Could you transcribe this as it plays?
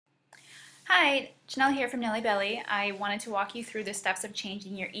Hi, Janelle here from Nelly Belly. I wanted to walk you through the steps of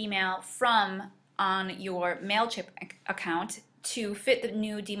changing your email from on your MailChimp account to fit the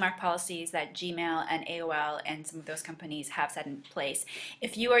new DMARC policies that Gmail and AOL and some of those companies have set in place.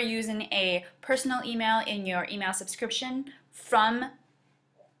 If you are using a personal email in your email subscription from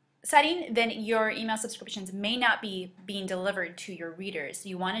setting, then your email subscriptions may not be being delivered to your readers.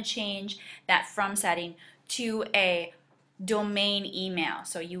 You want to change that from setting to a domain email.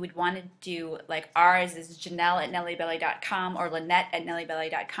 So you would want to do, like ours is Janelle@nellybelly.com or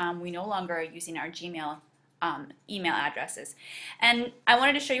Lynette@nellybelly.com. We no longer are using our Gmail email addresses. And I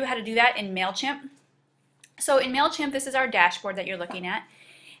wanted to show you how to do that in MailChimp. So in MailChimp, this is our dashboard that you're looking at.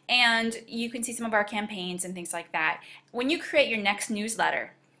 And you can see some of our campaigns and things like that. When you create your next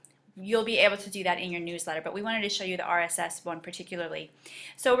newsletter, you'll be able to do that in your newsletter, but we wanted to show you the RSS one particularly.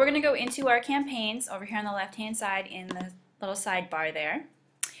 So we're going to go into our campaigns over here on the left hand side in the little sidebar there,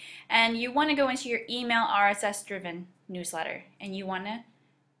 and you want to go into your email RSS driven newsletter, and you want to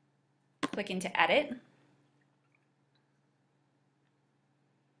click into edit.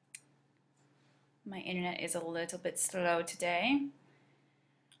 My internet is a little bit slow today,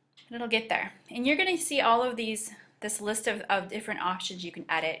 but it'll get there, and you're going to see all of this list of different options you can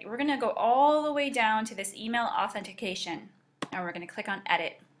edit. We're going to go all the way down to this email authentication, and we're going to click on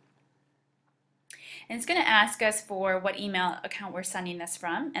edit. And it's going to ask us for what email account we're sending this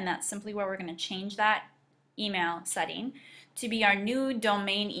from, and that's simply where we're going to change that email setting to be our new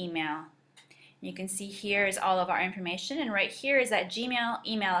domain email. You can see here is all of our information, and right here is that Gmail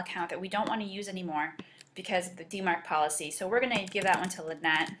email account that we don't want to use anymore because of the DMARC policy. So we're going to give that one to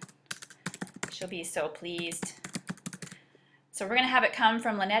Lynette. She'll be so pleased. So we're going to have it come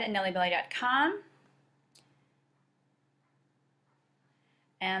from Lynette@nellybelly.com.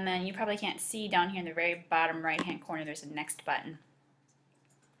 And then you probably can't see down here in the very bottom right hand corner there's a next button.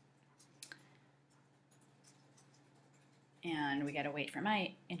 And we gotta wait for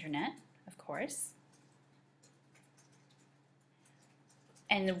my internet, of course.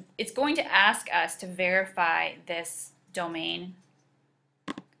 And it's going to ask us to verify this domain.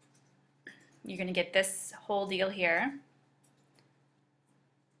 You're gonna get this whole deal here.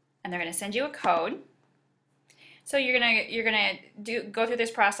 And they're gonna send you a code. So you're gonna go through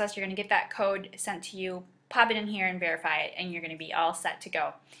this process. You're gonna get that code sent to you, pop it in here and verify it, and you're gonna be all set to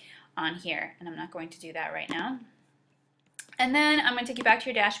go on here. And I'm not going to do that right now. And then I'm going to take you back to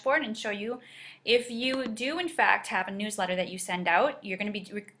your dashboard and show you if you do in fact have a newsletter that you send out. You're going to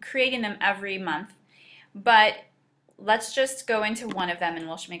be creating them every month, but let's just go into one of them and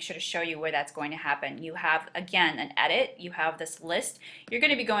we'll make sure to show you where that's going to happen. You have, again, an edit. You have this list. You're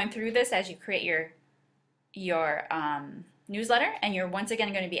going to be going through this as you create your newsletter, and you're once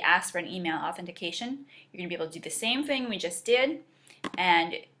again going to be asked for an email authentication. You're going to be able to do the same thing we just did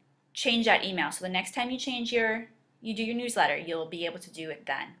and change that email. So the next time you do your newsletter, you'll be able to do it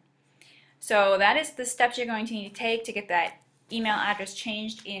then. So that is the steps you're going to need to take to get that email address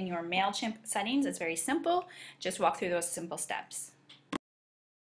changed in your MailChimp settings. It's very simple. Just walk through those simple steps.